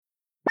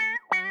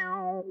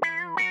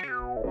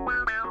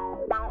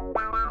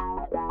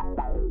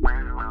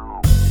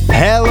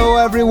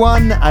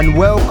everyone, and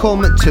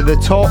welcome to the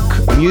Talk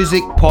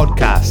Music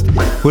Podcast,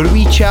 where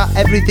we chat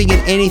everything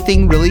and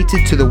anything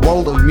related to the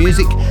world of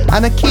music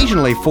and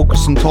occasionally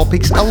focus on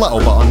topics a little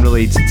bit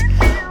unrelated.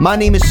 My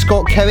name is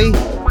Scott Cowie.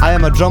 I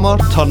am a drummer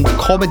turned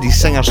comedy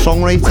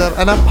singer-songwriter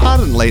and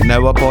apparently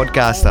now a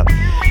podcaster.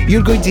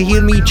 You're going to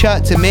hear me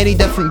chat to many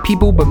different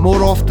people, but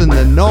more often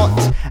than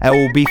not, it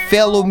will be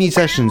fellow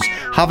musicians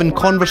having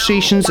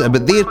conversations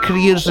about their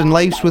careers and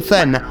lives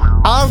within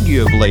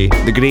arguably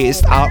the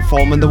greatest art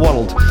form in the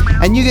world.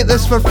 And you get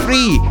this for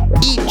free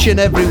each and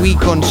every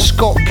week on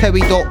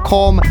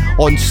scottcowie.com,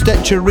 on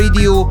Stitcher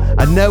Radio,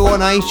 and now on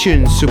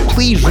iTunes. So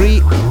please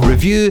rate,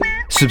 review,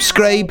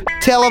 subscribe,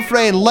 tell a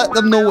friend, let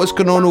them know what's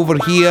going on over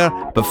here.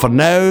 But for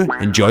now,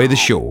 enjoy the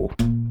show.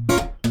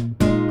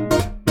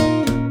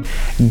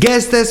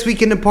 Guest this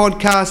week in the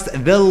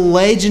podcast, the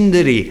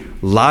legendary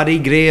Larry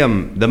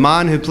Graham, the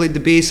man who played the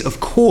bass, of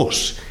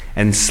course,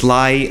 in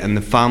Sly and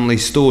the Family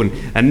Stone,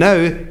 and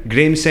now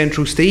Graham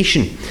Central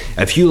Station.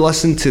 If you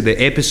listen to the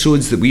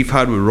episodes that we've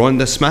had with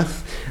Rhonda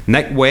Smith,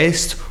 Nick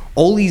West,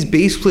 all these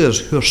bass players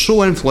who are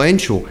so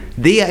influential,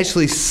 they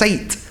actually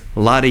cite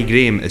Larry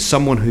Graham as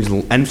someone who's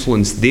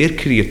influenced their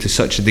career to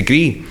such a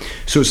degree.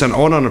 So it's an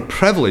honour and a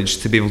privilege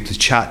to be able to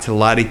chat to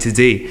Larry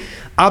today.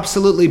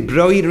 Absolutely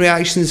brilliant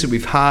reactions that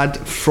we've had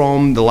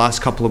from the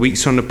last couple of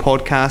weeks on the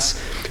podcast.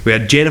 We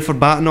had Jennifer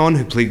Batten on,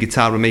 who played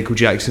guitar with Michael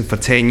Jackson for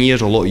 10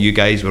 years. A lot of you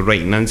guys were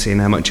writing in saying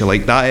how much you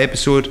liked that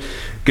episode.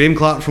 Graham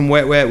Clark from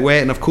Wet Wet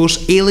Wet, and of course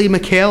Ailey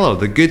McKellar.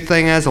 The good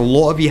thing is a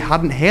lot of you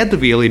hadn't heard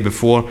of Ailey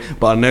before,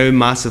 but are now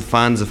massive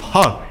fans of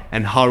her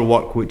and her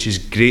work, which is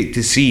great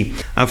to see.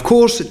 And of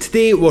course,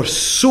 today we're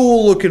so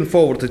looking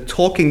forward to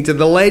talking to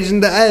the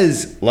legend that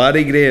is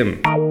Larry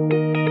Graham.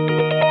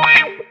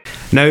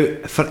 Now,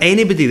 for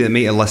anybody that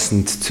might have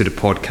listened to the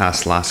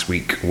podcast last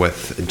week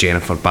with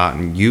Jennifer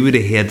Batten, you would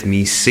have heard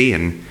me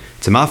saying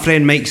to my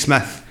friend Mike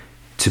Smith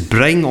to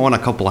bring on a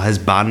couple of his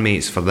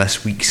bandmates for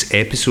this week's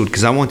episode,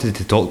 because I wanted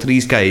to talk to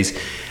these guys.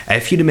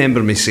 If you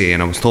remember me saying,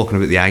 I was talking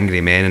about the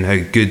Angry Men and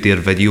how good their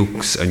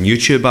videos on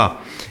YouTube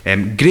are.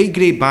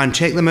 Great band,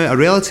 check them out. A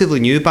relatively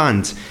new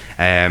band,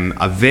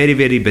 a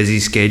very busy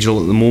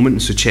schedule at the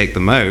moment, so check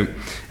them out.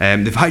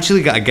 They've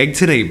actually got a gig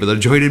tonight, but they're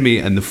joining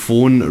me on the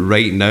phone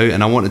right now,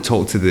 and I want to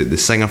talk to the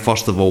singer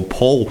first of all,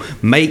 Paul.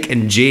 Mike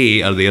and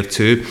Jay are there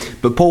too,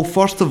 but Paul,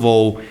 first of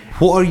all,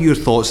 what are your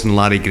thoughts on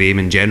Larry Graham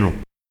in general?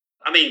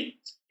 I mean,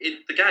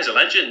 the guy's a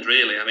legend,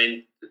 really. I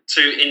mean,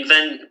 to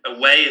invent a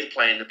way of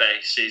playing the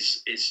bass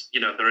is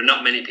there are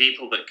not many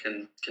people that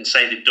can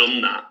say they've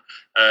done that.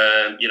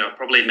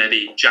 Probably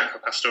maybe Jaco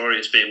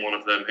Pastorius being one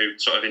of them, who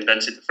sort of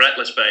invented the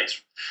fretless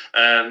bass.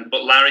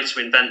 But Larry to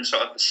invent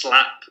sort of the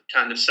slap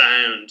kind of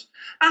sound,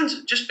 and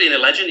just being a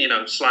legend,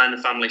 Sly and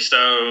the Family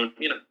Stone,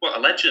 what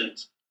a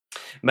legend.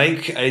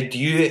 Mike, do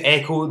you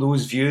echo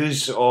those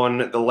views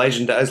on the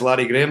legend that is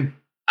Larry Graham?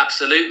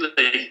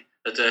 Absolutely,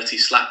 the dirty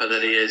slapper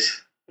that he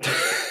is.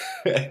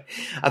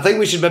 I think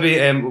we should maybe,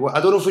 I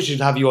don't know if we should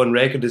have you on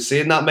record as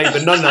saying that, Mike,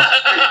 but none of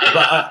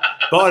that.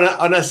 But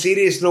on a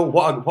serious note,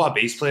 what a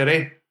bass player,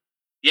 eh?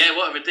 Yeah,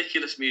 what a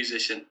ridiculous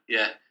musician.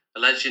 Yeah, a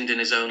legend in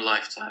his own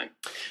lifetime.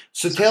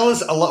 So tell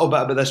us a little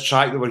bit about this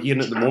track that we're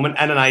hearing at the moment,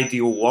 In an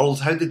Ideal World.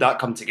 How did that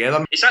come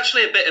together? It's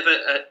actually a bit of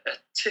a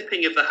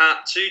tipping of the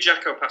hat to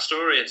Jaco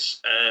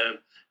Pastorius,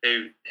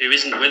 who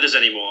isn't with us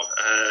anymore.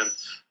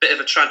 Bit of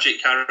a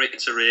tragic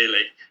character,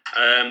 really.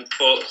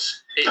 But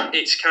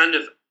it's kind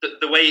of,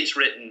 the way it's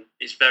written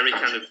is very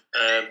kind of,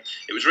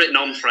 it was written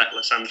on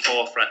fretless and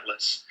for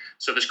fretless.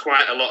 So there's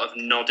quite a lot of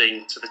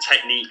nodding to the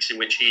techniques in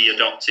which he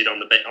adopted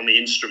on the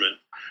instrument.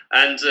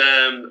 And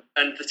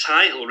the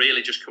title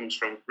really just comes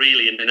from,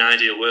 really, in an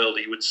ideal world,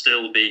 he would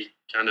still be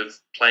kind of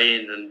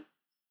playing and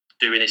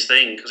doing his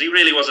thing, because he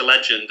really was a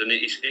legend, and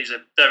he's a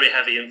very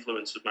heavy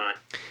influence of mine.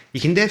 You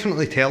can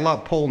definitely tell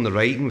that, Paul, in the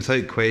writing,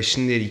 without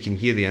question there. You can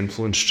hear the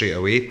influence straight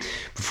away.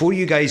 Before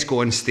you guys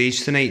go on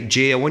stage tonight,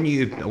 Jay, I want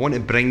to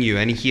bring you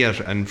in here,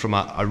 and from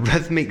a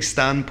rhythmic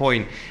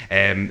standpoint,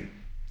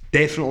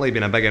 definitely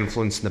been a big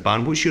influence in the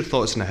band. What's your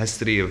thoughts on the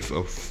history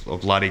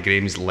of Larry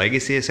Graham's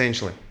legacy,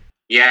 essentially?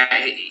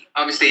 Yeah,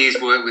 obviously his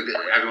work with,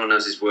 everyone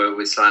knows his work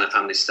with Sly and the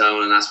Family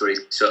Stone, and that's where he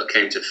sort of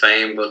came to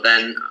fame. But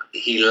then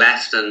he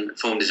left and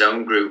formed his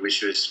own group,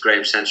 which was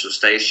Graham Central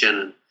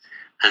Station,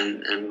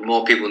 and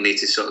more people need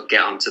to sort of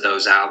get onto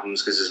those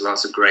albums, because there's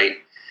lots of great,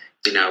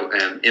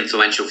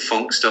 influential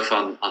funk stuff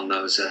on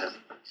those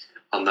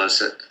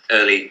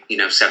early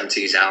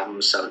 70s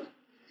albums. So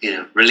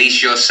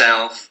Release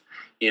Yourself,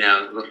 a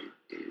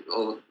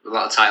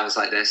lot of titles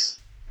like this.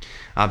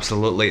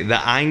 Absolutely. The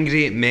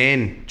Angry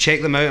Men.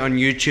 Check them out on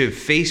YouTube.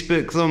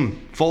 Facebook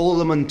them. Follow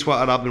them on Twitter.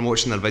 I've been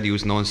watching their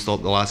videos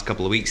non-stop the last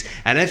couple of weeks.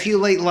 And if you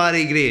like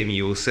Larry Graham,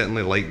 you will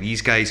certainly like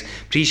these guys.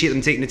 Appreciate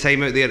them taking the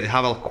time out there to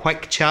have a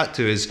quick chat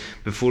to us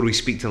before we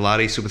speak to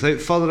Larry. So without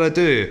further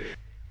ado,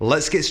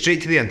 let's get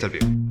straight to the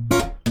interview.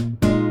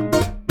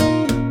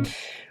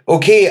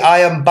 Okay,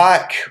 I am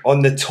back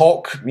on the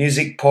Talk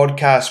Music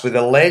Podcast with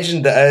the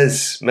legend that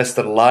is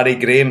Mr. Larry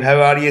Graham.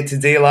 How are you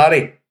today,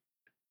 Larry?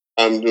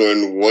 I'm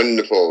doing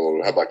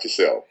wonderful. How about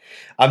yourself?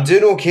 I'm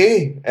doing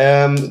okay.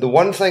 The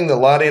one thing that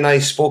Larry and I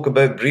spoke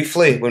about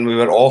briefly when we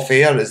were off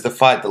air is the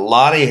fact that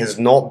Larry has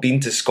not been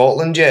to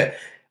Scotland yet.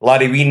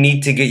 Larry, we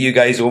need to get you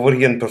guys over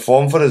here and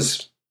perform for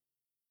us.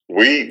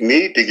 We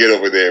need to get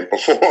over there and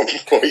perform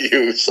for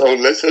you. So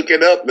let's hook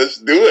it up. Let's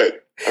do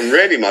it. I'm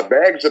ready. My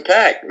bags are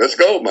packed. Let's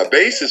go. My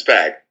bass is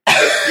packed.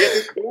 Let's get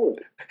it going.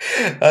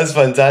 That's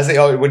fantastic.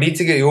 Oh, we need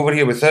to get you over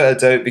here without a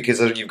doubt because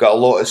you've got a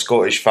lot of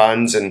Scottish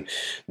fans, and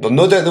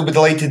no doubt they'll be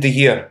delighted to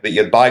hear that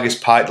your bag is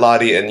packed,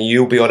 Larry, and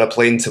you'll be on a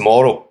plane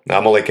tomorrow.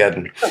 I'm only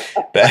kidding.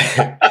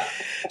 But,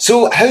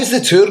 so, how's the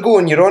tour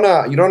going? You're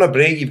on a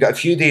break. You've got a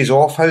few days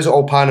off. How's it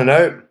all panning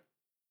out?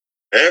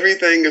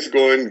 Everything is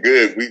going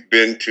good. We've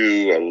been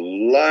to a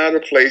lot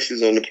of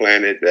places on the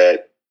planet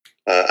that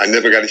I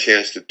never got a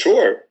chance to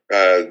tour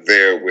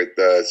there with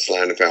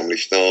Sly and the Family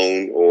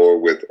Stone or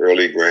with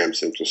early Graham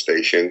Central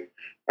Station.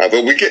 But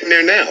we're getting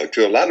there now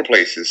to a lot of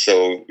places.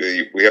 So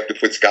we have to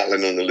put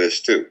Scotland on the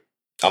list too.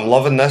 I'm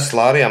loving this,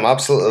 Larry. I'm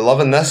absolutely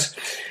loving this.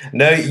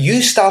 Now,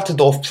 you started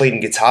off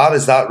playing guitar,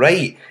 is that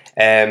right?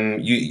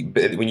 When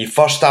you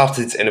first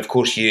started, and of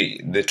course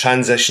the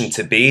transition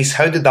to bass,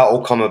 how did that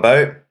all come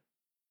about?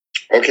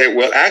 Okay,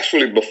 well,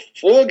 actually,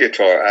 before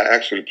guitar, I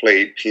actually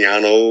played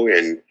piano,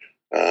 and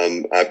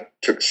I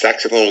took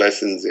saxophone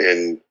lessons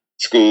in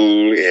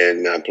school,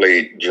 and I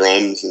played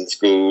drums in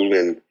school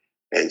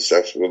and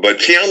stuff. But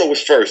piano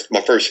was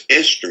my first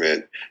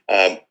instrument.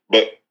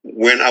 But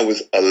when I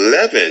was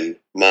 11,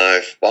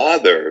 my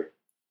father,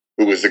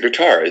 who was a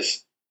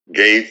guitarist,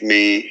 gave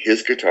me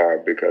his guitar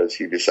because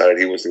he decided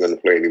he wasn't going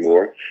to play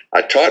anymore.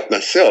 I taught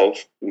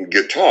myself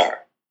guitar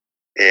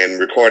and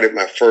recorded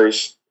my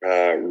first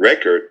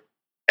record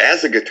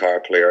as a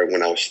guitar player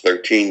when I was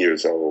 13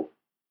 years old.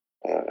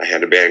 I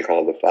had a band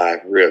called the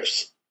Five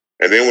Riffs.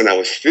 And then when I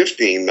was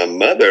 15, my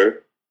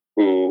mother,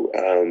 who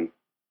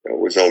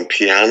was on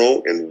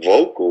piano and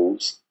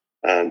vocals,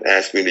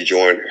 asked me to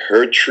join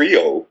her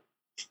trio.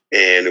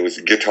 And it was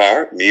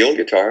guitar, me on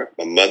guitar,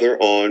 my mother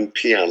on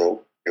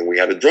piano, and we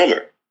had a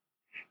drummer.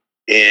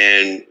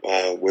 And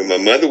when my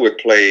mother would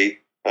play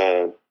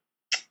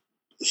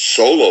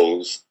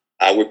solos,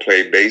 I would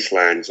play bass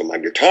lines on my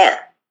guitar.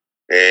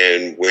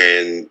 And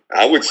when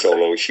I would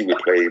solo, she would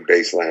play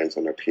bass lines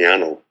on her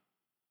piano.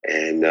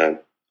 And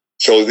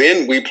so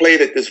then we played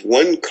at this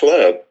one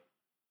club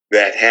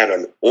that had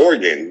an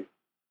organ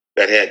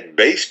that had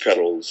bass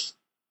pedals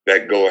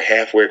that go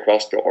halfway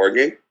across the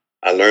organ.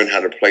 I learned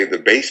how to play the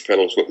bass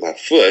pedals with my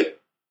foot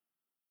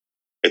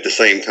at the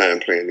same time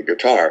playing the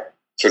guitar.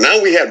 So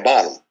now we had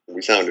bottom.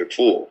 We sounded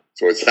full.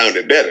 So it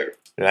sounded better.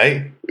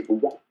 Right. We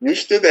got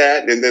used to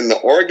that. And then the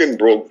organ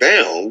broke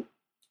down.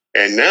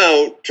 And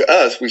now, to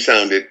us, we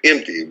sounded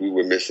empty. We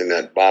were missing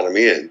that bottom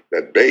end,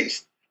 that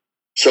bass.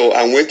 So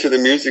I went to the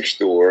music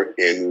store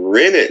and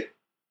rented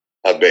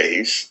a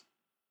bass.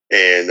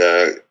 And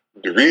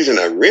the reason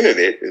I rented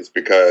it is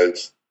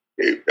because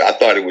I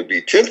thought it would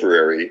be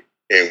temporary.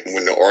 And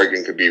when the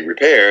organ could be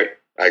repaired,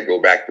 I'd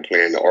go back to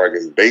playing the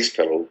organ bass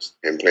pedals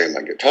and playing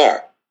my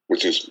guitar,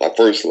 which was my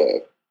first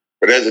love.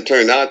 But as it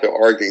turned out, the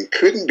organ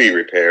couldn't be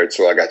repaired,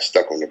 so I got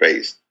stuck on the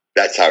bass.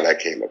 That's how that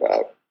came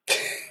about.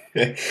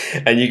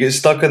 And you get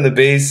stuck on the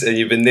bass, and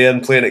you've been there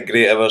and playing it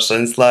great ever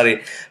since,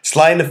 Larry.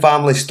 Sly and the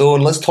Family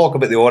Stone, let's talk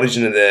about the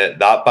origin of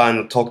that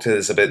band. Talk to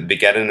us about the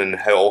beginning and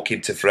how it all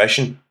came to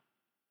fruition.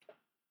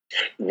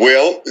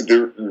 Well,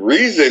 the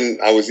reason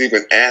I was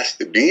even asked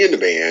to be in the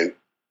band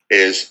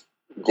is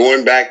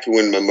going back to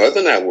when my mother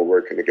and I were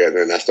working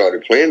together and I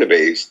started playing the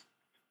bass.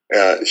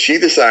 She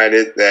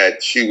decided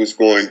that she was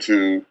going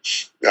to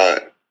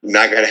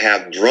not going to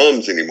have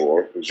drums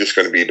anymore. It was just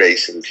going to be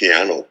bass and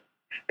piano.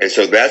 And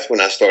so that's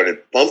when I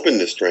started thumping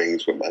the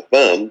strings with my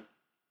thumb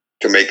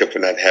to make up for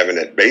not having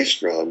that bass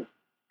drum,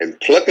 and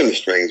plucking the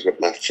strings with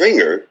my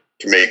finger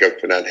to make up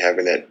for not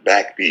having that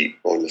backbeat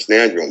on the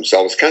snare drum. So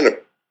I was kind of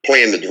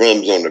playing the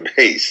drums on the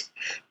bass.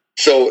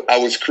 So I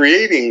was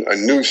creating a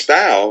new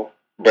style,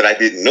 but I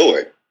didn't know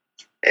it.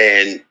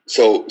 And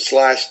so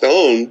Sly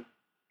Stone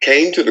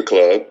came to the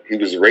club. He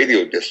was a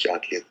radio disc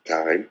jockey at the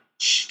time.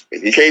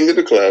 And he came to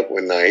the club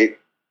one night,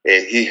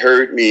 and he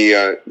heard me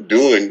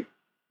doing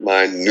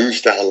my new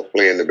style of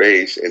playing the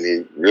bass, and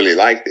he really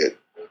liked it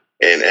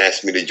and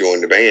asked me to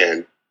join the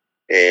band.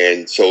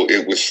 And so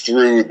it was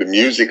through the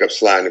music of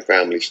Sly and the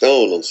Family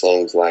Stone on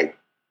songs like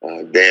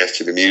Dance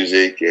to the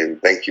Music and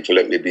Thank You for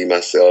Letting Me Be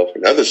Myself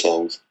and other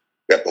songs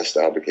that my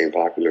style became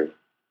popular.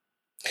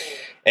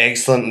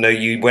 Excellent. Now,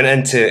 you went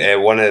into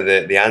one of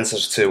the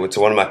answers to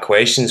one of my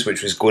questions,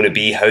 which was going to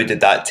be, how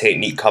did that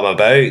technique come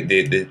about?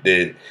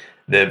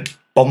 The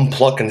bum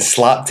pluck and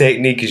slap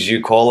technique, as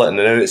you call it, and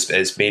now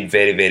it's made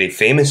very, very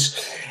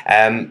famous.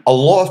 A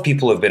lot of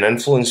people have been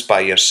influenced by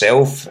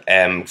yourself.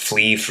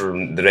 Flea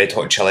from the Red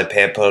Hot Chili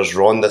Peppers,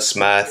 Rhonda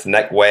Smith,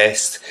 Nick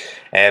West.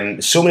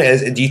 So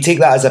many. Do you take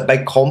that as a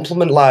big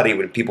compliment, Larry,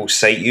 when people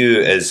cite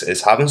you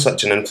as having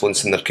such an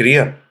influence in their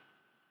career?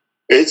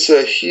 It's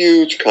a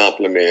huge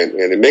compliment,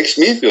 and it makes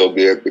me feel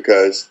good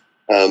because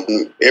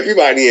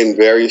everybody in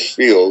various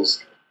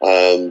fields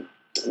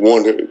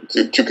want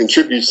to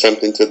contribute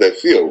something to their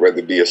field, whether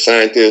it be a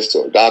scientist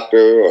or a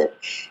doctor or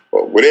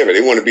whatever.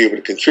 They want to be able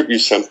to contribute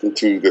something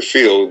to the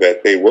field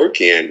that they work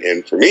in.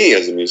 And for me,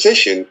 as a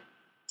musician,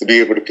 to be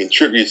able to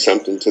contribute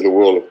something to the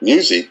world of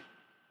music,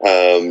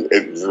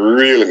 it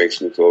really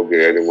makes me feel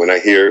good. And when I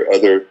hear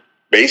other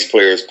bass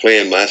players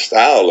playing my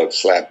style of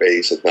slap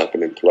bass or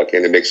thumping and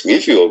plucking, it makes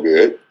me feel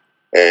good.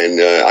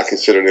 And I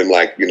consider them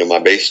like, my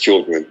bass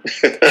children.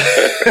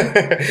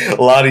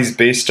 Larry's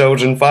bass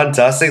children,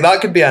 fantastic.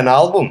 That could be an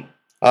album,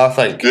 I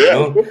think.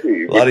 Yeah,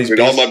 Larry's with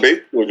all my bass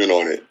children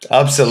on it.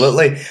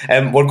 Absolutely.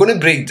 We're going to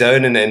break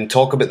down and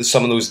talk about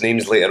some of those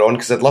names later on,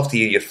 because I'd love to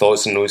hear your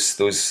thoughts on those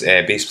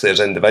bass players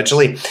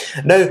individually.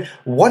 Now,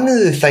 one of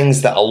the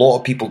things that a lot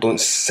of people don't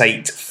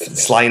cite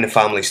Sly and the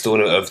Family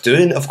Stone out of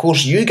doing, of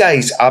course, you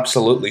guys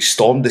absolutely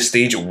stormed the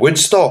stage at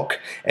Woodstock.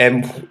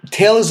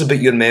 Tell us about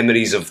your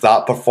memories of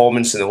that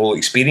performance and the whole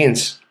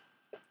experience.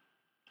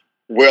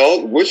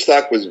 Well,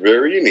 Woodstock was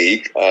very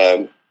unique.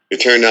 It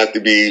turned out to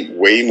be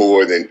way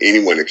more than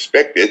anyone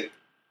expected.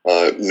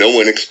 No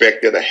one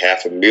expected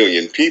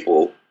 500,000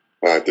 people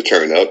to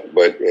turn up,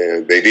 but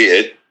they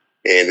did.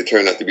 And it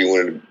turned out to be one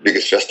of the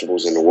biggest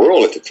festivals in the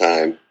world at the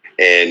time.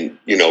 And,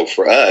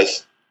 for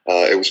us,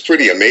 it was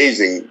pretty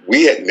amazing.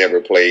 We had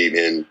never played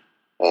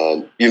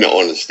on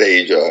a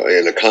stage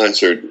in a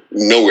concert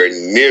nowhere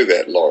near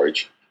that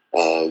large.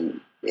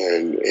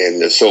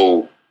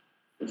 So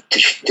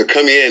to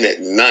come in at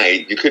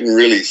night, you couldn't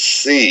really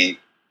see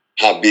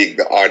how big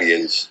the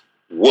audience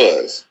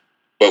was.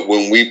 But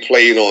when we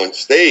played on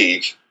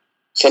stage,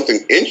 something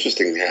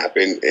interesting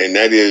happened, and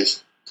that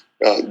is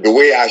the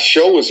way our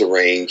show was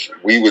arranged,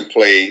 we would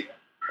play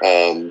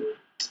a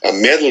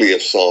medley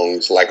of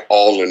songs like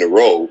all in a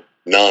row,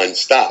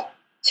 nonstop.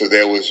 So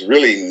there was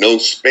really no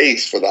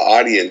space for the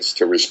audience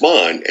to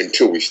respond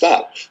until we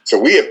stopped. So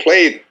we had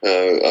played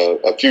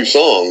a few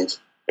songs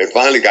and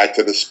finally got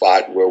to the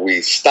spot where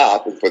we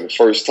stopped and for the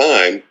first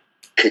time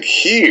could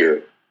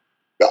hear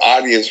the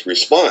audience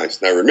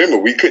response. Now, remember,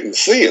 we couldn't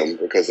see them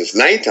because it's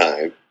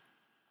nighttime.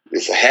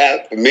 It's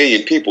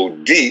 500,000 people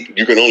deep.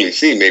 You can only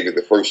see maybe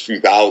the first few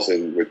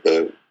thousand with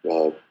the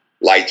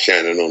light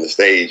shining on the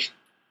stage.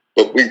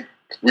 But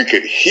we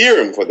could hear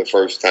them for the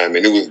first time,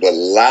 and it was the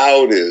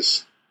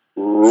loudest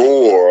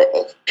roar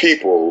of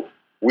people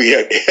we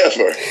had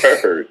ever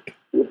heard.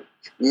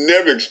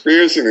 Never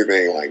experienced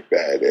anything like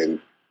that. And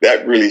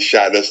that really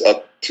shot us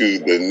up to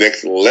the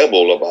next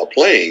level of our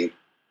playing,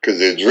 because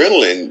the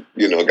adrenaline,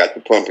 got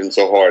the pumping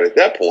so hard at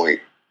that point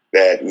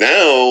that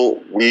now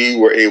we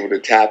were able to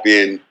tap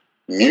in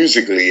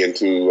musically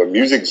into a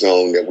music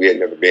zone that we had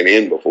never been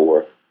in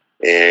before.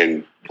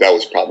 And that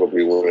was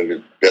probably one of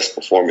the best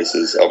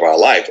performances of our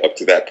life up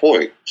to that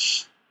point.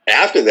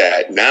 After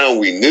that, now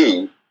we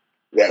knew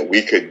that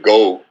we could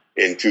go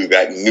into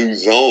that new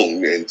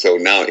zone. And so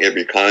now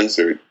every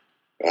concert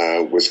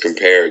was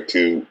compared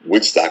to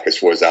Woodstock as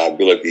far as our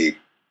ability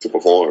to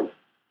perform.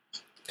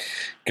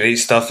 Great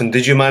stuff. And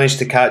did you manage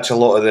to catch a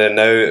lot of the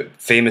now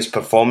famous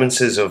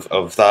performances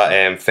of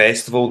that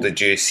festival? Did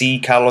you see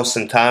Carlos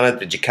Santana?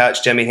 Did you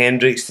catch Jimi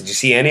Hendrix? Did you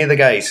see any of the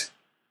guys?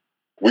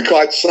 We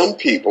caught some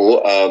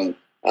people.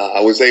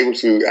 I was able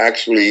to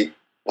actually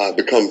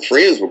become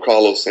friends with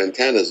Carlos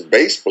Santana's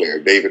bass player,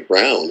 David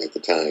Brown, at the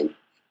time.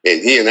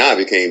 And he and I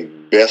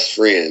became best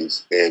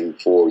friends. And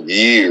for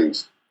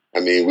years,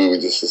 we were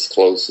just as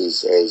close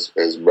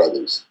as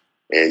brothers.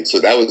 And so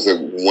that was a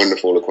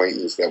wonderful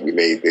acquaintance that we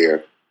made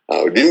there.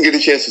 We didn't get a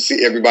chance to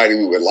see everybody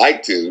we would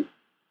like to,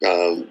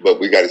 but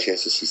we got a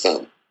chance to see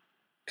some.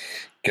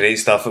 Great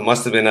stuff. It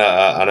must have been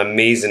an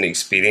amazing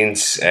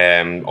experience,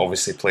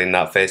 obviously playing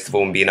that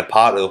festival and being a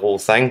part of the whole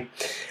thing.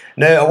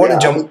 Now, I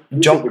want to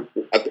jump.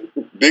 I think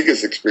the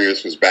biggest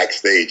experience was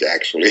backstage,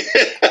 actually.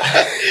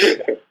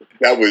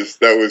 That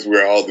was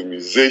where all the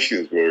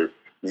musicians were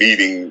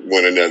meeting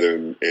one another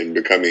and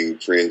becoming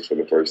friends for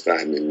the first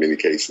time in many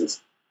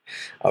cases.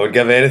 I would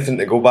give anything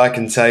to go back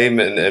in time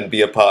and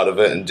be a part of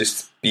it and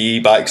just be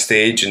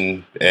backstage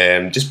and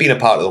just being a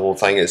part of the whole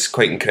thing. It's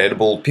quite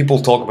incredible.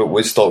 People talk about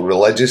Woodstock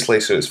religiously,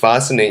 so it's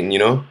fascinating,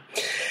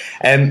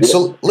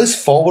 So let's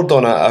forward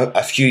on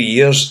a few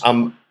years.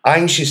 I'm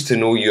anxious to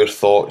know your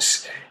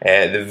thoughts.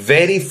 The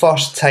very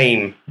first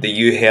time that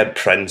you heard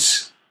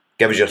Prince,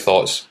 give us your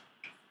thoughts.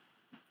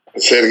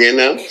 Say it again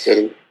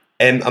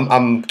now.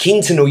 I'm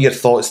keen to know your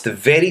thoughts. The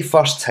very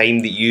first time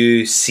that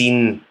you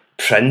seen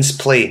Prince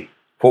play,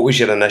 what was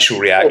your initial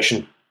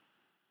reaction?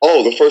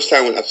 Oh, the first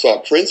time when I saw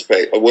Prince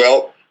play.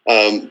 Well,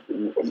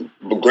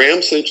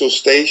 Graham Central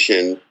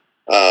Station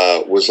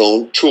was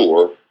on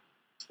tour,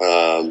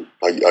 a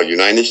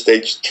United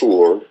States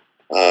tour.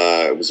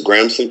 It was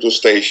Graham Central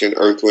Station,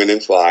 Earth, Wind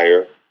and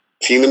Fire,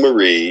 Tina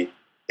Marie,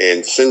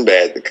 and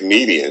Sinbad the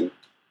Comedian.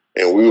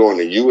 And we were on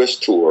a U.S.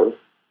 tour,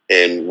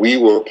 and we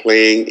were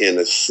playing in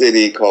a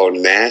city called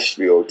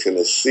Nashville,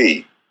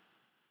 Tennessee.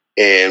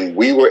 And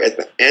we were at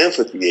the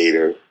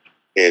amphitheater,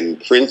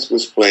 and Prince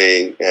was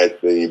playing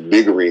at the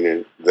big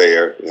arena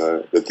there,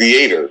 the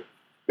theater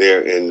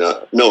there in,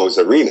 no, it was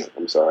arena,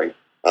 I'm sorry,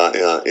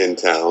 in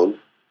town.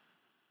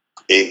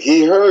 And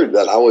he heard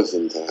that I was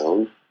in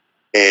town.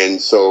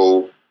 And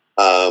so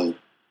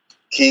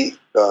he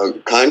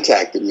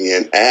contacted me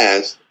and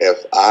asked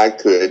if I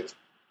could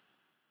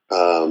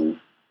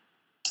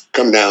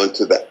come down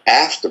to the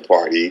after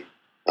party.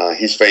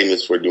 He's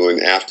famous for doing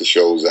after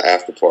shows or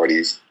after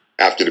parties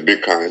after the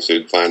big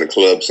concert, find a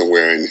club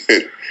somewhere and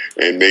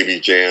and maybe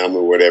jam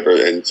or whatever.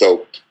 And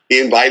so he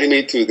invited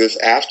me to this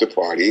after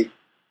party.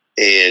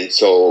 And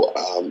so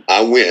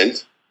I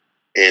went,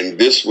 and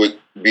this would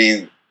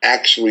be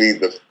actually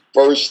the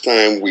first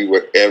time we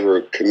would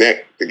ever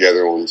connect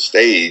together on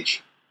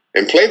stage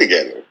and play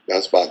together.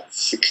 That's about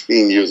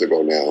 16 years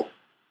ago now.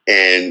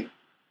 And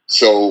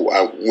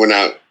so when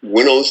I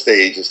went on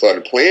stage and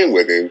started playing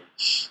with him,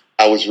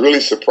 I was really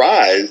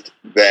surprised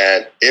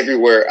that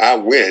everywhere I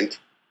went,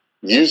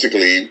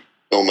 musically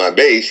on my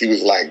bass, he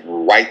was like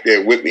right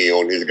there with me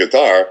on his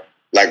guitar,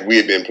 like we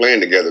had been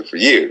playing together for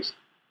years.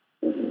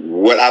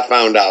 What I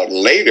found out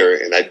later,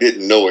 and I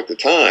didn't know at the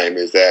time,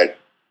 is that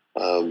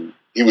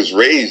he was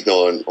raised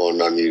on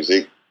my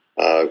music,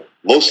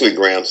 mostly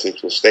Graham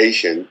Central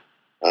Station,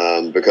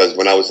 because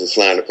when I was in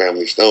Sly and the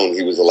Family Stone,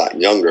 he was a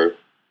lot younger.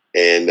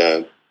 And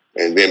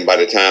then by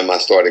the time I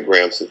started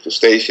Graham Central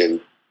Station,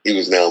 he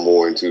was now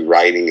more into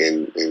writing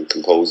and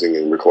composing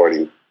and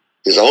recording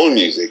his own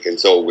music. And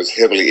so was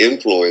heavily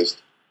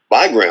influenced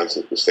by Graham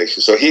Central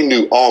Station. So he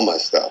knew all my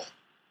stuff,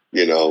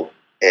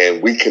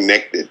 and we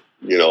connected,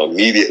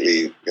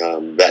 immediately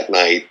that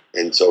night.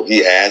 And so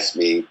he asked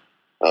me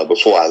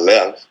before I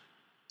left,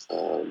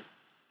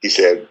 he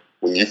said,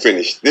 when you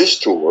finish this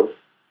tour,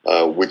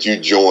 would you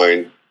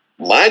join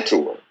my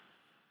tour?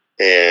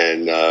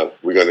 And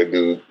we're going to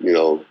do,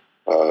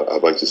 a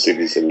bunch of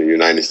cities in the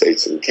United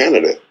States and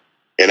Canada.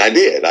 And I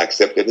did. I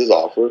accepted his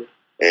offer.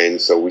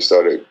 And so we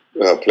started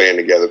playing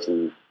together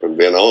from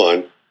then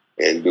on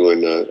and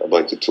doing a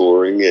bunch of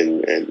touring.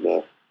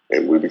 And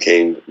we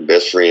became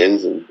best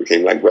friends and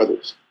became like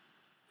brothers.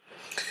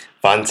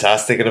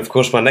 Fantastic. And of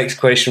course, my next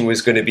question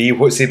was going to be,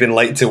 what's he been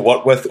like to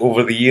work with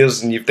over the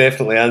years? And you've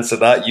definitely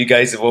answered that. You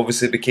guys have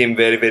obviously become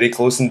very, very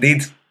close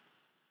indeed.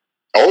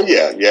 Oh,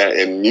 yeah.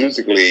 And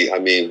musically, I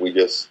mean, we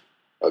just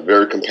are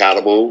very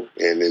compatible,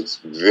 and it's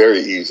very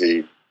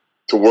easy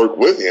to work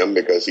with him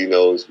because he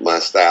knows my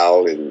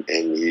style, and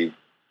he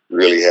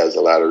really has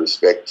a lot of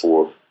respect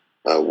for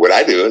what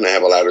I do, and I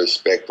have a lot of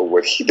respect for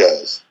what he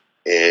does.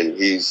 And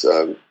he's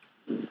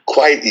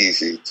quite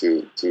easy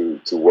to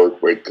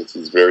work with because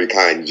he's a very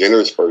kind,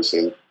 generous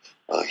person.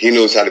 He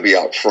knows how to be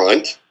out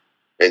front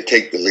and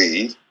take the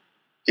lead.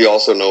 He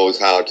also knows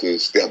how to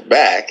step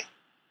back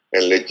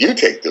and let you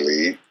take the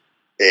lead,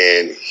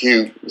 and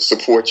he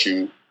supports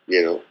you,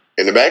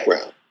 in the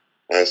background.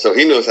 And so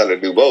he knows how to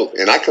do both.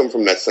 And I come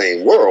from that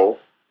same world.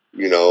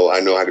 I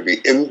know how to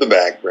be in the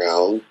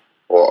background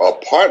or a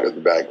part of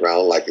the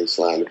background, like in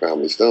Sly and the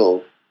Family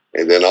Stone.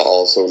 And then I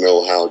also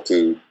know how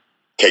to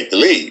take the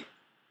lead,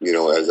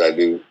 as I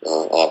do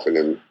often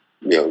in,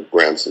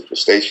 Graham Central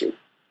Station.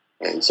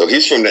 And so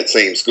he's from that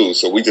same school.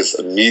 So we just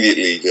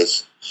immediately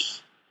just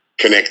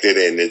connected,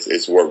 and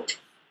it's worked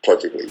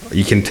perfectly.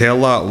 You can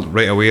tell that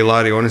right away,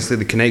 Larry. Honestly,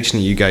 the connection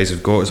that you guys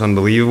have got is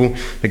unbelievable.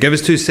 Now, give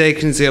us 2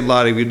 seconds there,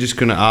 Larry. We're just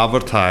going to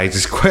advertise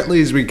as quickly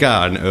as we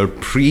can our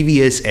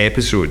previous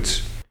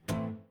episodes.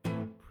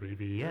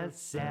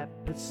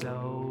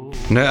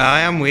 Now,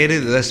 I am wary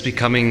that this is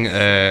becoming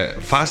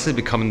fastly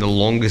becoming the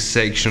longest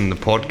section of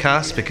the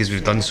podcast because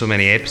we've done so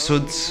many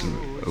episodes.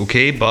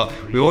 Okay, but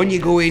we want you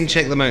to go away and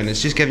check them out, and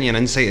it's just giving you an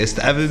insight as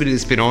to everybody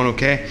that's been on.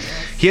 Okay,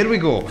 here we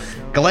go.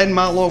 Glenn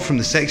Matlock from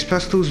the Sex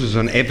Pistols was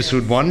on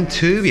episode 1.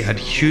 2, we had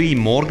Huey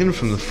Morgan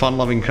from the Fun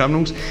Loving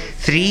Criminals.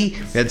 3,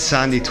 we had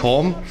Sandy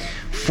Tom.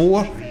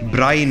 4,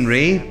 Brian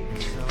Ray.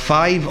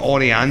 5,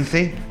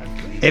 Orianthe.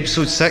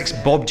 Episode 6,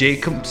 Bob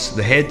Jacobs,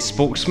 the head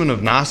spokesman of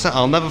NASA.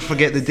 I'll never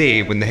forget the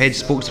day when the head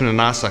spokesman of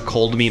NASA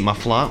called me at my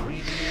flat.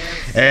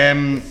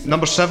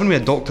 Number 7, we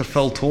had Dr.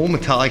 Phil Toll,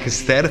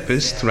 Metallica's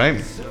therapist,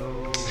 right?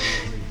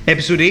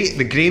 Episode 8,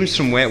 The Grahams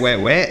from Wet Wet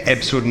Wet.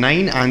 Episode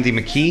 9, Andy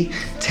McKee.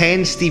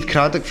 10, Steve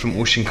Craddock from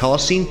Ocean Colour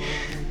Scene.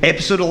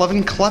 Episode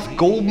 11, Cliff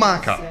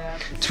Goldmacher.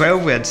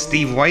 12, we had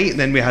Steve White.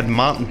 Then we had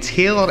Martin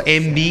Taylor,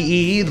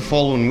 MBE, the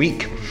following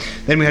week.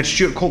 Then we had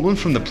Stuart Copeland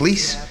from The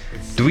Police.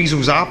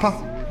 Dweezil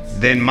Zappa.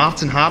 Then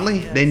Martin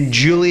Harley. Then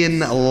Julian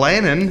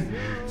Lennon.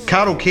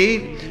 Carol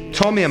Kay.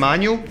 Tommy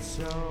Emmanuel.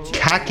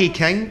 Kaki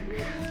King.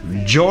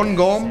 John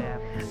Gom.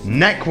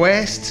 Nick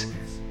West.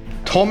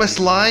 Thomas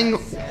Lang,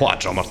 what a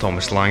drummer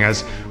Thomas Lang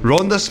is.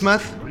 Rhonda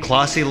Smith,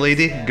 classy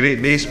lady,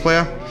 great bass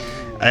player.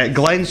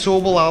 Glenn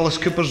Sobel, Alice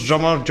Cooper's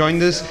drummer,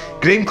 joined us.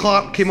 Graham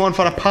Clark came on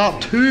for a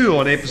part 2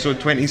 on episode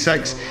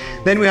 26.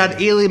 Then we had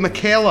Ailey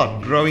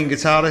McKellar, brilliant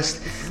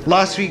guitarist.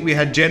 Last week we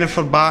had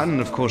Jennifer Batten,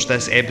 of course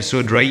this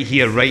episode right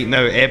here, right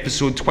now,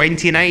 episode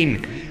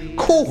 29,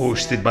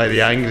 co-hosted by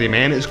the Angry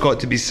Men, it's got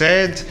to be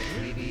said.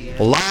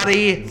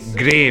 Larry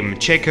Graham.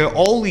 Check out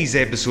all these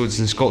episodes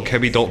on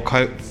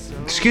ScottKirby.com.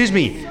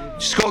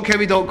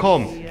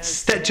 ScottKirby.com,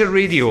 Stitcher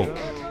Radio,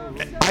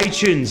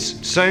 iTunes,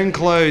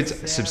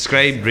 SoundCloud.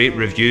 Subscribe, rate,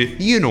 review.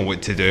 You know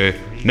what to do.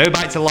 Now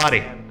back to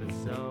Larry.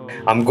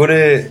 I'm going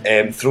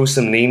to throw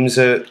some names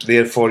out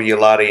there for you,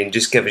 Larry, and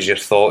just give us your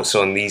thoughts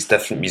on these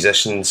different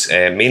musicians,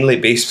 mainly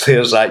bass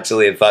players,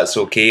 actually, if that's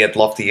okay. I'd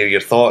love to hear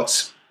your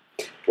thoughts.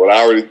 Well,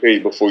 I already tell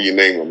you before you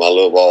name them, I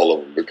love all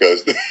of them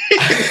because that's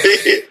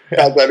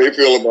how they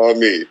feel about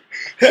me.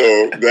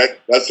 So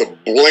that's a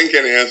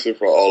blanket answer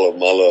for all of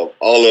them. I love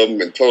all of them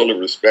and totally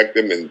respect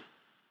them and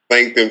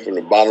thank them from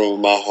the bottom of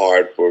my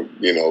heart for,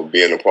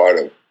 being a part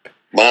of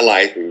my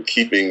life and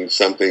keeping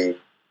something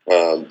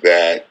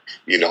that,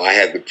 I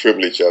had the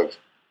privilege of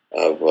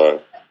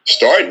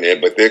starting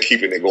it, but they're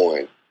keeping it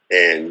going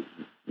and,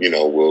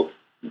 will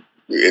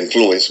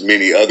influence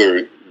many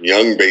other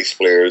younger bass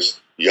players,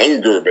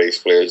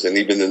 and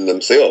even in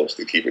themselves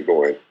to keep it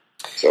going.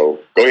 So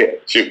go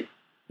ahead, shoot.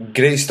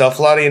 Great stuff,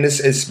 Larry. And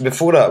it's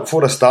before I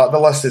start the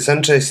list, it's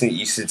interesting that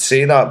you should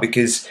say that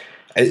because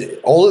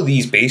all of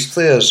these bass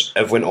players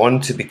have went on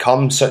to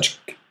become such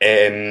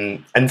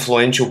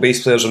influential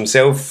bass players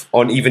themselves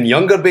on even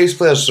younger bass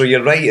players. So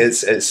you're right,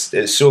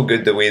 it's so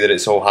good the way that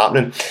it's all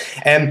happening.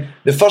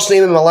 The first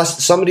name on my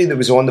list, somebody that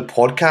was on the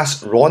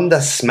podcast,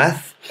 Rhonda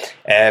Smith.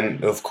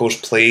 Of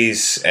course,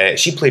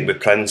 she played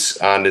with Prince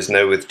and is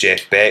now with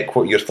Jeff Beck.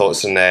 What are your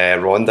thoughts on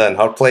Rhonda and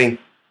her playing?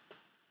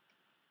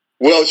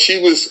 Well, she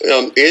was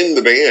in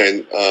the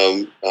band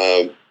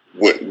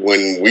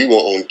when we were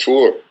on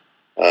tour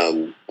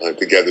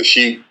together.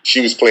 She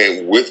was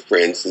playing with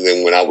Prince, and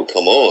then when I would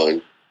come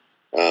on,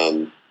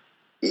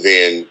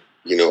 then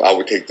I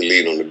would take the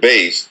lead on the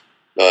bass.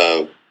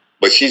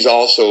 But she's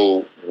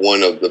also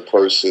one of the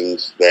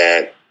persons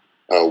that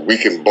we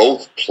can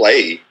both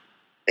play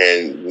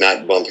and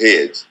not bump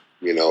heads.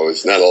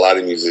 It's not a lot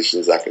of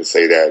musicians I can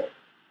say that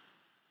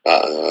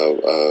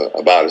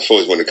about, as far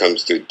as when it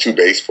comes to two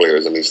bass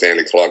players. I mean,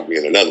 Stanley Clarke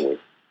being another one.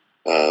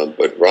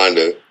 But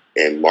Rhonda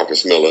and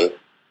Marcus Miller,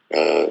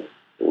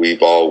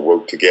 we've all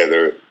worked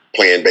together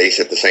playing bass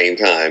at the same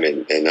time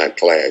and not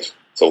clash.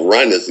 So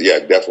Rhonda's,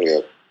 definitely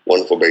a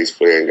wonderful bass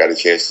player, and got a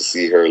chance to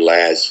see her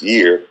last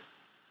year.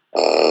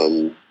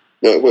 No,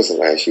 it wasn't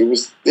last year. It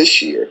was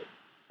this year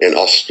in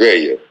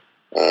Australia.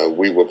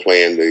 We were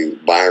playing the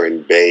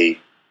Byron Bay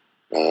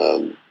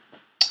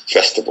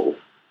Festival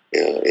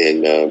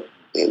in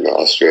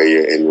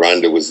Australia, and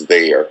Rhonda was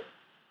there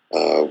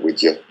with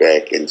Jeff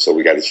Beck, and so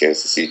we got a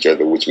chance to see each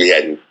other, which we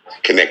hadn't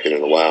connected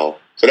in a while.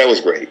 So that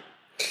was great.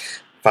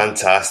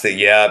 Fantastic,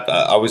 yeah.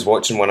 I was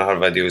watching one of her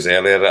videos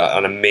earlier.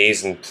 An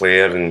amazing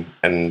player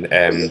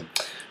and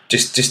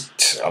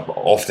just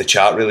off the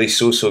chart, really.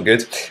 So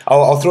good.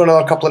 I'll throw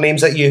another couple of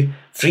names at you.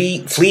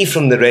 Flea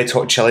from the Red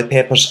Hot Chili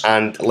Peppers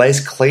and Les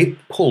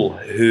Claypool,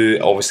 who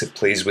obviously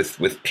plays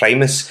with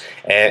Primus.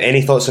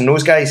 Any thoughts on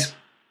those guys?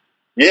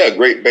 Yeah,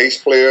 great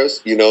bass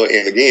players.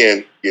 And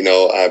again,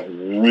 I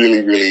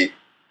really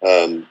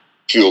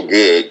feel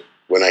good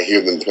when I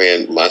hear them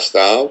playing my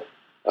style.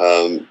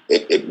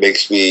 It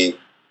makes me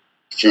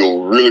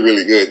feel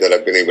really good that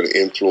I've been able to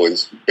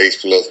influence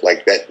bass players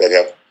like that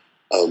have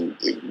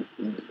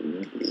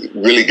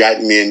really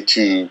gotten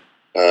into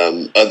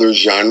other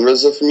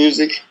genres of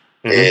music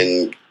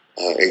and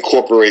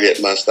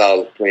incorporated my style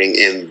of playing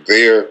in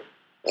their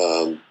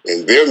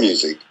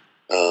music.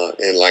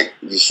 And like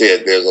you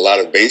said, there's a lot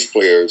of bass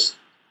players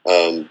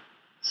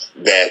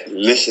that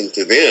listen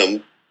to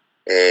them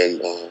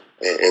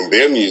and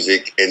their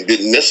music and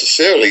didn't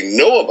necessarily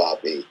know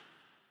about me.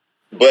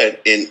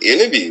 But in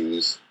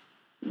interviews,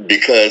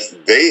 because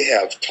they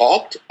have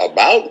talked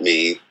about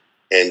me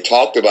and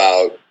talked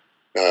about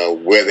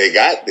where they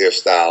got their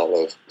style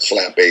of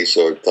slap bass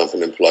or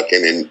thumping and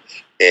plucking,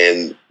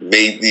 and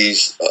made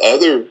these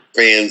other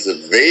fans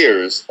of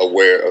theirs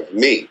aware of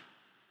me.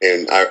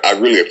 And I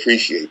really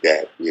appreciate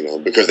that,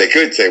 because they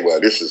could say, well,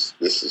 this is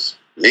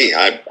me.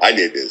 I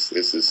did this.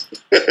 This is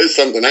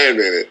something I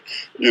invented,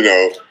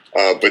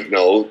 but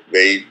no,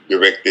 they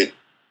directed,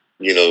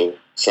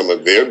 some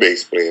of their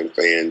bass playing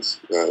fans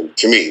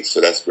to me.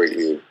 So that's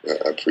greatly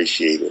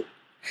appreciated.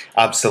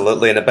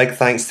 Absolutely, and a big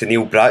thanks to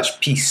Neil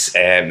Bratchpiece,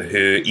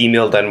 who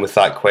emailed in with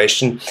that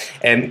question.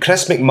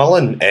 Chris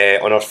McMullen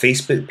on our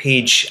Facebook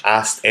page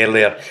asked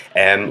earlier,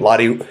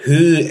 Larry,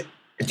 do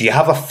you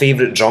have a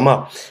favourite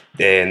drummer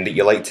that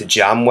you like to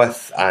jam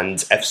with,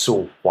 and if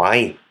so,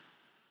 why?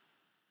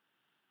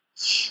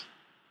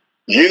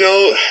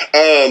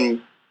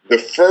 The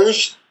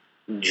first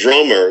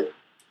drummer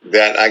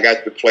that I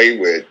got to play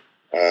with,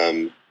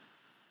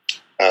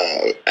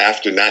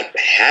 after not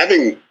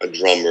having a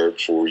drummer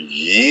for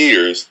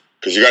years,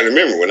 because you got to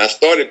remember, when I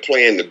started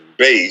playing the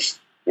bass,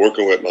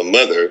 working with my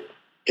mother,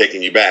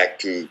 taking you back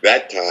to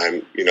that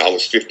time, I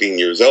was 15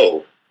 years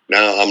old.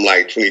 Now I'm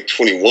like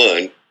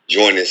 21,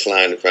 joining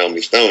Sly and the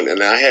Family Stone,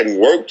 and I hadn't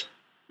worked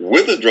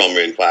with a drummer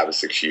in 5 or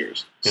 6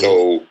 years.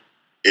 So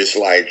it's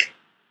like,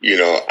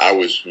 I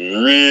was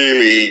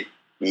really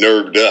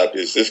nerved up.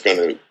 Is this going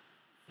to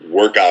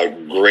work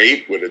out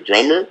great with a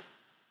drummer?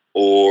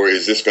 Or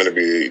is this going to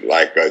be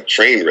like a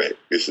train wreck?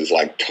 This is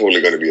like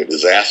totally going to be a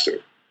disaster.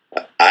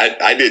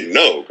 I didn't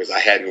know because I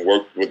hadn't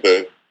worked with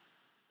a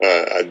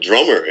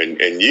drummer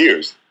in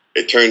years.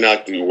 It turned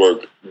out to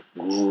work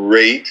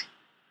great.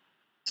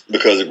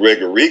 because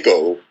Greg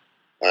Rico,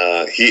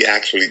 he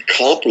actually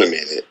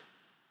complimented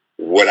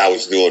what I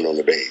was doing on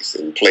the bass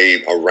and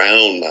played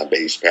around my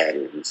bass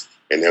patterns,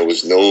 and there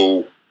was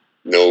no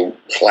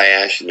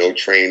clash, no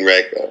train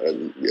wreck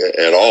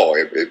at all.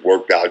 It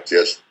worked out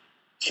just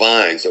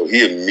fine. So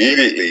he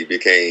immediately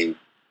became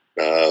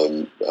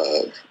my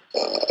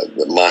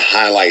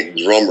highlight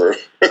drummer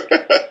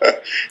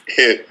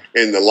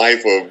in the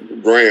life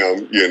of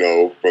Graham,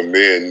 from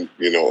then,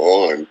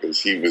 on, because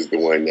he was the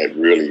one that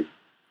really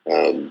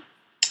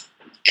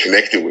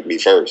connected with me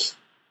first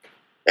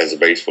as a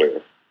bass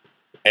player.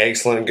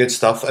 Excellent, good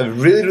stuff. And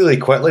really, really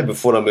quickly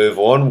before I move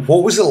on,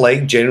 what was it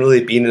like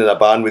generally being in a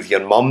band with your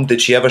mum? Did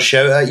she ever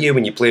shout at you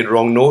when you played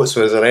wrong notes?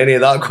 Was there any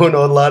of that going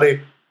on,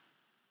 Larry?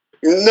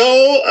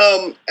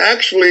 No,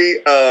 actually,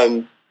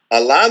 a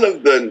lot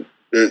of the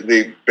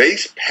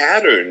bass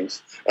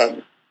patterns.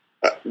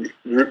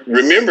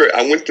 Remember,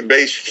 I went to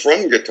bass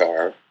from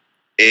guitar,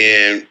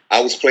 and I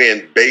was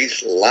playing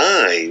bass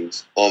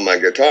lines on my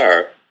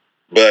guitar,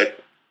 but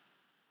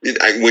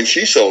when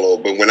she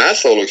soloed, but when I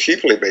soloed, she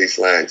played bass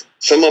lines.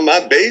 Some of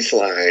my bass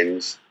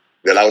lines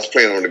that I was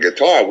playing on the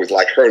guitar was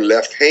like her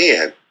left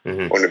hand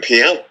on the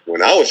piano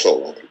when I was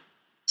soloing.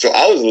 So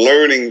I was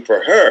learning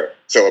for her.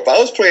 So if I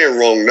was playing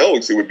wrong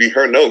notes, it would be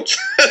her notes.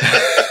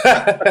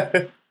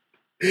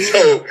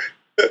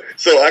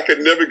 So I could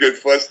never get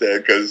fussed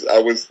at because I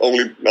was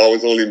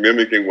only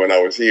mimicking what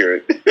I was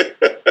hearing.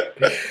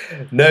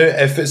 Now,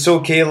 if it's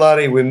okay,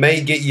 Larry, we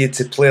might get you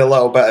to play a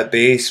little bit of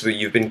bass.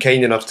 You've been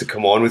kind enough to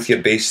come on with your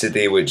bass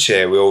today, which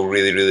we all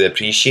really, really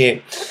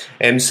appreciate.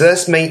 So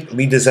this might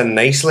lead us in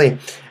nicely.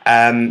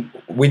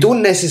 We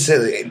don't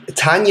necessarily...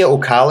 Tanya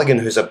O'Callaghan,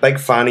 who's a big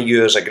fan of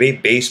yours, a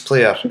great bass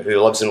player who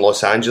lives in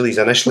Los Angeles,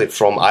 initially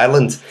from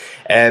Ireland.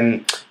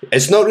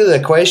 It's not really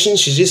a question.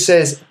 She just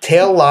says,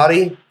 tell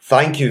Larry,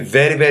 thank you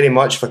very, very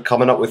much for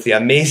coming up with the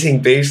amazing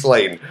bass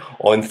line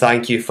on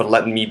Thank You for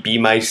Letting Me Be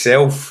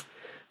Myself.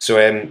 So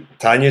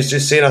Tanya's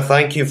just saying a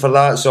thank you for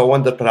that. So I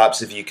wonder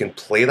perhaps if you can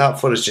play that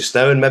for us just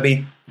now and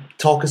maybe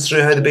talk us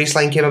through how the bass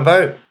line came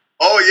about.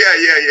 Oh,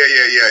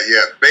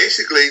 yeah.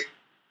 Basically,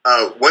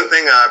 one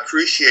thing I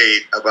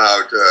appreciate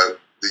about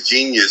the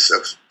genius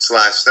of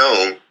Sly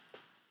Stone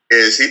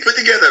is he put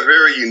together a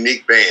very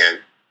unique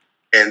band,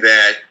 and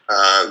that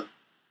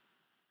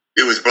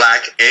it was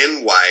black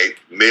and white,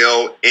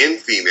 male and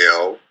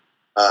female,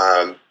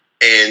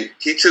 and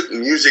he took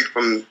music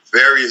from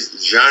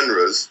various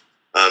genres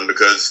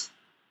because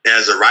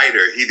as a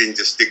writer, he didn't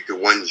just stick to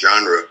one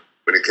genre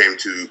when it came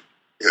to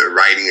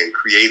writing and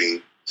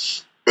creating.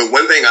 But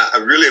one thing I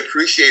really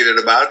appreciated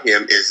about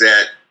him is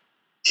that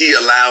he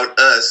allowed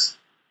us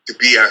to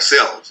be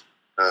ourselves.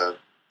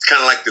 It's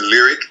kind of like the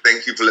lyric,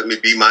 thank you for letting me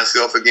be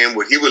myself again,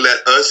 where he would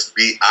let us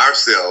be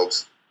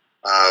ourselves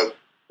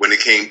when it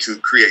came to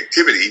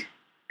creativity.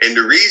 And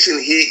the reason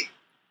he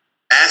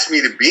asked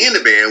me to be in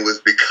the band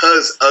was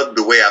because of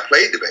the way I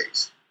played the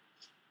bass.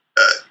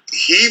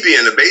 He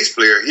being a bass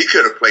player, he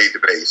could have played the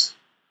bass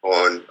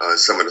on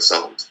some of the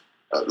songs,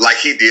 like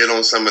he did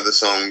on some of the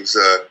songs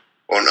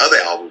on other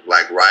albums,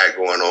 like Riot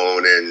Going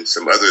On and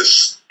some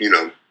others,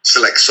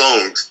 select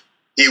songs.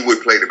 He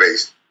would play the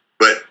bass.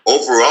 But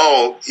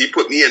overall, he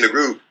put me in the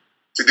group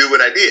to do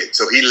what I did.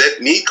 So he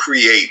let me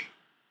create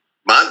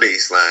my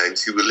bass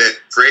lines. He would let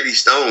Freddie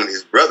Stone,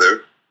 his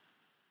brother,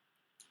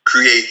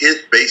 create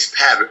his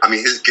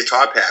his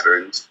guitar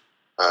patterns.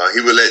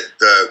 He would let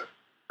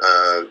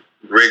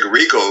Greg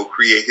Rico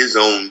create his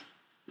own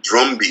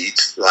drum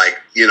beats. Like,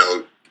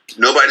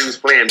 nobody was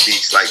playing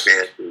beats like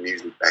that in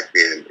music back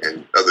then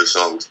and other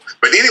songs.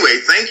 But anyway,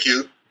 thank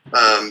you.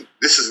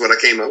 This is what I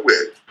came up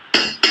with.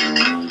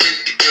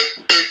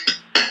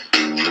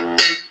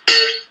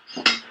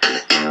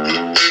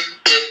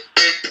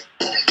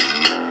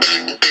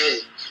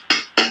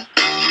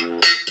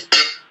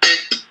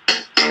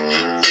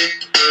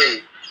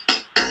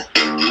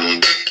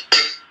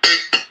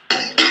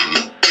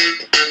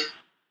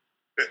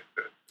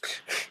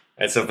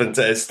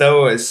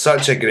 It's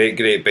such a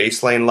great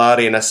bass line,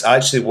 Larry, and I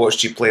actually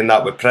watched you playing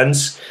that with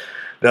Prince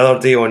the other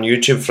day on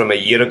YouTube from a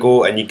year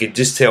ago, and you could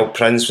just tell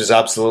Prince was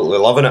absolutely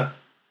loving it.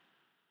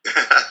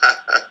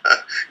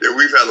 Yeah,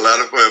 we've had a lot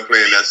of fun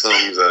playing that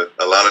songs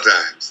a lot of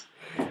times.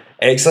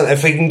 Excellent.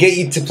 If we can get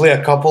you to play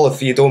a couple,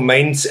 if you don't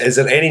mind, is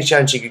there any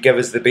chance you could give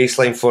us the bass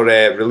line for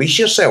Release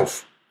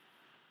Yourself?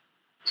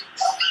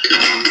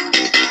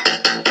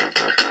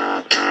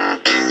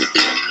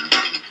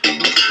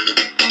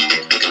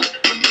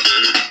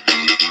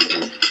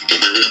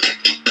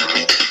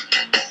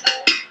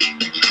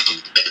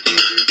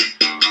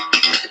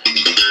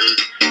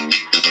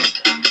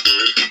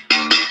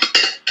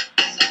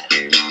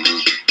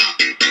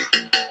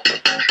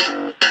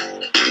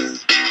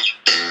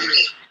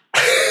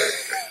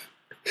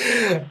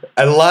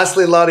 And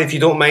lastly, Larry, if you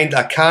don't mind,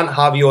 I can't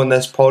have you on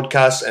this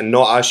podcast and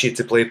not ask you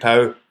to play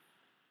Pow.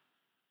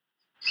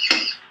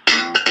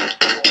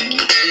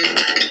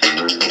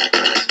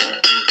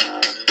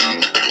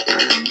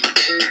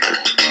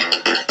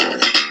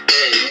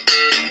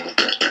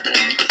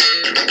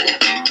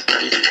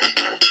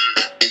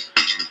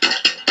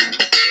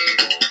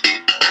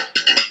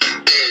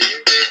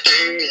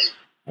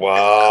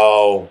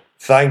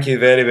 Thank you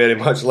very, very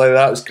much, Larry.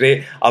 That was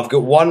great. I've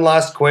got one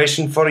last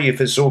question for you,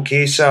 if it's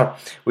okay, sir.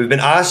 We've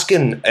been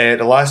asking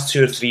the last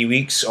 2 or 3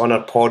 weeks on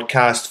our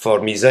podcast for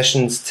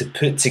musicians to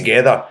put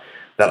together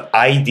their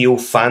ideal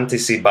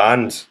fantasy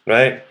band,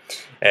 right?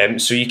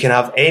 So you can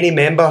have any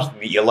member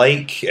that you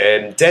like,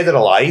 dead or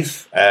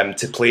alive,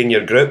 to play in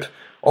your group.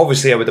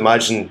 Obviously, I would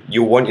imagine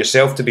you'll want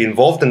yourself to be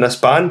involved in this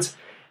band.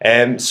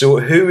 So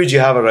who would you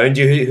have around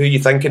you? Who are you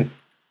thinking?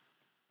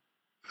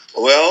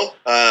 Well,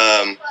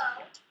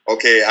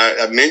 okay,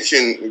 I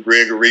mentioned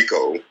Greg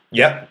Rico.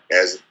 Yep.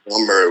 As a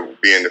drummer,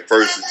 being the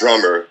first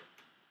drummer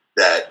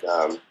that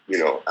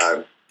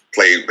I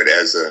played with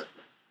as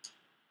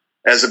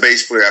a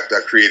bass player after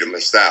I created my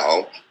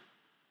style.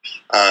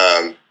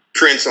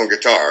 Prince on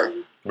guitar.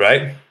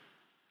 Right.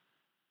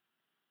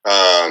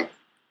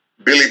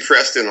 Billy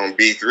Preston on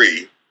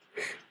B3.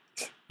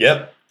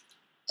 Yep.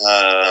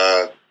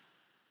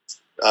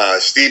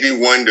 Stevie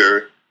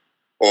Wonder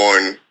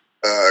on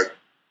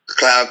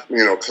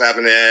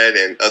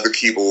clavinet and other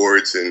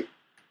keyboards, and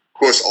of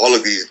course all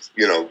of these,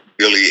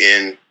 Billy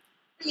and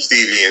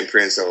Stevie and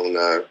Prince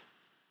on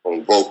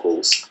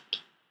vocals.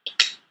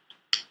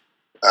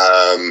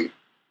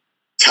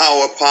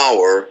 Tower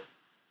Power,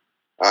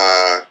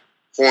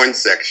 horn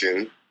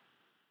section,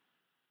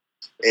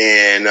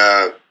 and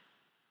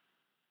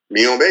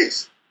me on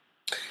bass.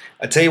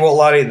 I tell you what,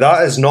 Larry,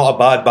 that is not a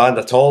bad band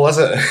at all, is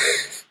it?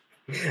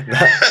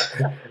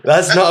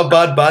 That's not a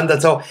bad band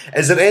at all.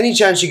 Is there any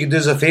chance you could do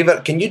us a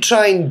favour? Can you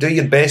try and do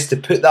your best to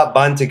put that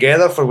band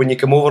together for when you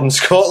come over in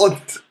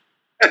Scotland?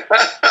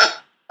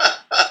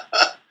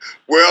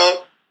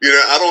 Well,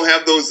 I don't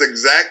have those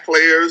exact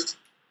players,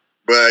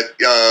 but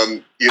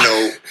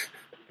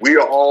we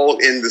are all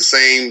in the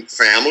same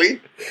family,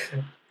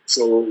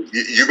 so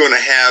you're going to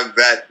have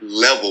that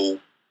level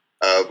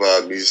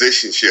of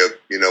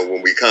musicianship,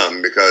 when we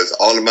come, because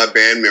all of my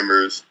band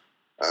members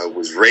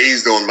was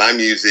raised on my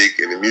music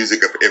and the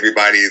music of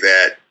everybody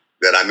that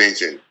I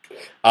mentioned.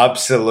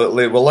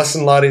 Absolutely. Well,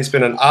 listen, Larry, it's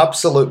been an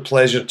absolute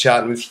pleasure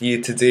chatting with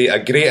you today.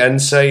 A great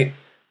insight,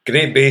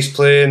 great bass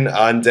playing,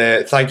 and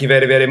thank you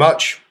very, very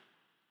much.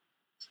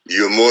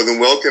 You're more than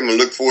welcome, and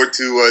look forward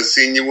to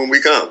seeing you when we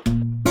come.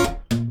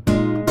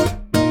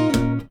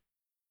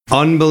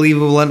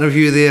 Unbelievable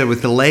interview there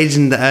with the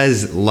legend that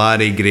is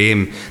Larry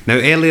Graham. Now,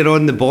 earlier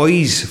on, the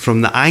boys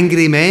from the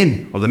Angry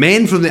Men, or the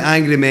men from the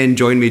Angry Men,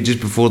 joined me just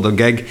before their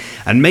gig,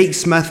 and Mike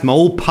Smith, my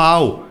old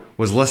pal,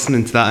 was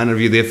listening to that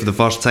interview there for the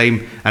first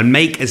time, and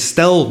Mike is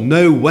still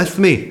now with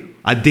me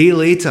a day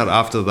later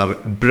after their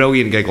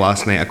brilliant gig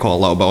last night. I caught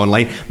a little bit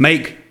online.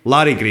 Mike,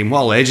 Larry Graham,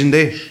 what a legend,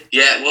 eh?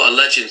 Yeah, what a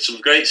legend.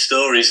 Some great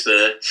stories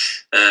there.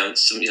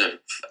 Some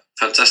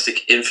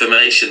fantastic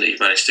information that you've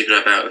managed to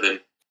grab out of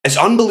him. It's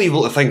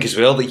unbelievable to think as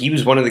well that he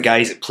was one of the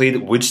guys that played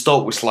at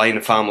Woodstock with Sly and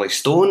the Family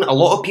Stone. A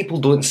lot of people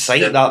don't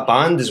cite that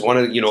band as one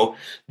of,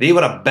 they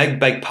were a big,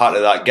 big part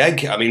of that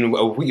gig. I mean,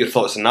 what are your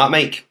thoughts on that,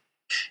 Mike?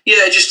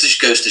 Yeah, it just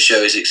goes to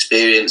show his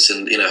experience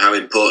and, how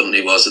important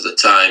he was at the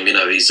time. He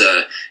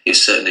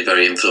was certainly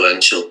very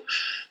influential.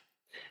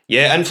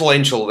 Yeah,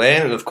 influential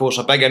then, and of course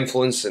a big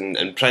influence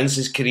in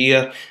Prince's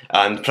career.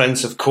 And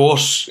Prince, of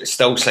course,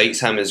 still cites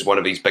him as one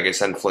of his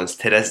biggest influence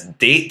to this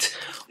date.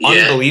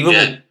 Unbelievable.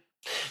 Yeah.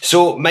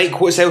 So, Mike,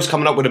 what's else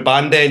coming up with the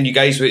band then? You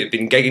guys have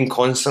been gigging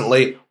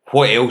constantly.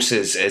 What else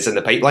is in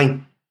the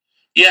pipeline?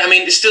 Yeah, I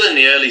mean, it's still in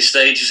the early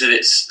stages of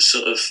its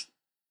sort of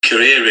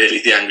career, really,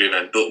 the Angry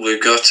Men, but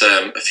we've got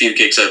a few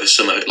gigs over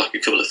summer, like a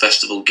couple of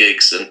festival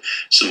gigs and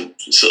some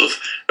sort of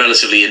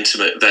relatively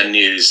intimate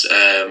venues,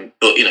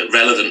 but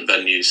relevant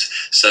venues.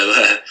 So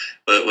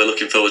we're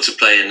looking forward to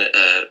playing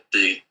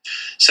the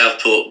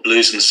Southport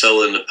Blues and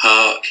Soul in the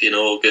Park in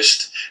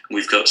August.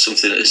 We've got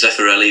something at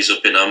Zeffirelli's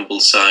up in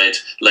Ambleside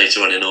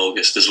later on in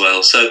August as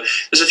well. So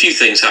there's a few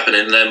things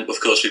happening. And then, of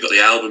course, we've got the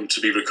album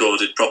to be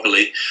recorded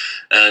properly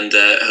and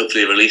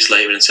hopefully released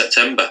later in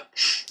September.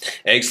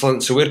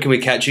 Excellent. So where can we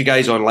catch you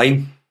guys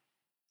online?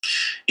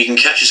 You can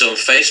catch us on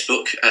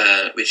Facebook,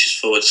 which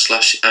is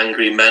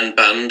 /Angry Men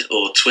Band,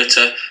 or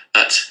Twitter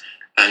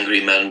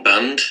 @Angry Men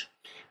Band.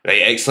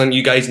 Right, excellent.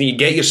 You guys need to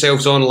get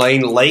yourselves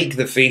online, like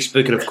the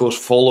Facebook, and of course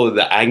follow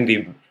the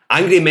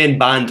Angry Men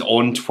Band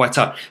on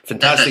Twitter.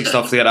 Fantastic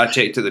stuff there. I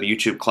checked out their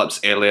YouTube clips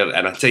earlier,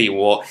 and I tell you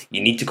what,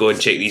 you need to go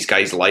and check these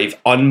guys live.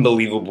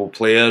 Unbelievable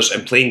players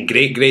and playing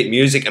great, great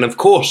music, and of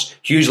course,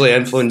 hugely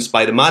influenced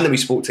by the man that we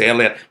spoke to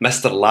earlier,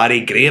 Mr.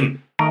 Larry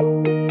Graham.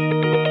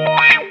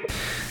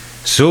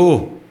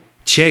 So,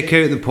 check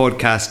out the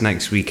podcast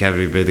next week,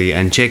 everybody,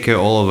 and check out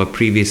all of our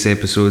previous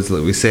episodes,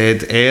 like we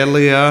said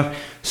earlier.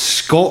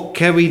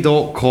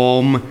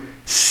 ScottKiwi.com,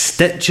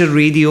 Stitcher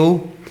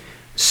Radio,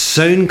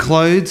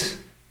 SoundCloud,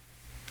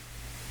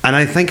 and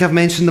I think I've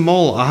mentioned them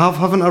all. I have,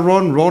 haven't I,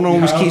 Ron? Ron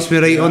always keeps me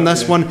right on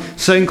this one.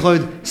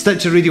 SoundCloud,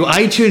 Stitcher Radio,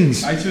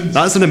 iTunes.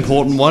 That's an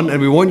important one,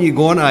 and we want you to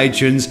go on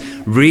iTunes,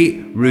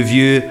 rate,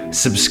 review,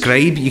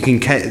 subscribe. You can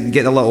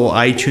get the little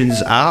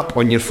iTunes app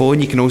on your phone.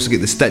 You can also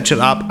get the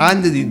Stitcher app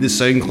and the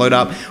SoundCloud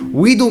app.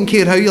 We don't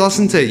care how you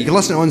listen to it. You can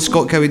listen to it on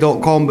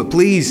ScottKiwi.com, but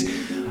please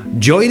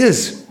join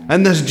us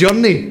in this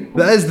journey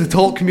that is the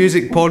Talk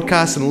Music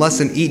Podcast, and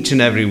listen each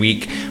and every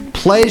week.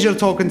 Pleasure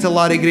talking to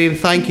Larry Graham.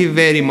 Thank you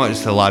very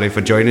much to Larry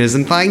for joining us,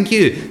 and thank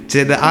you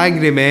to the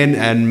Angry Men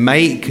and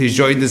Mike, who's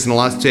joined us in the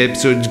last 2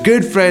 episodes.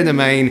 Good friend of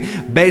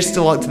mine. Best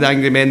of luck to the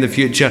Angry Men in the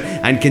future,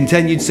 and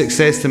continued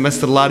success to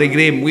Mr. Larry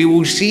Graham. We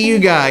will see you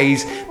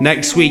guys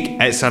next week.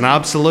 It's an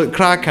absolute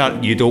cracker.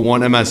 You don't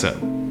want to miss it.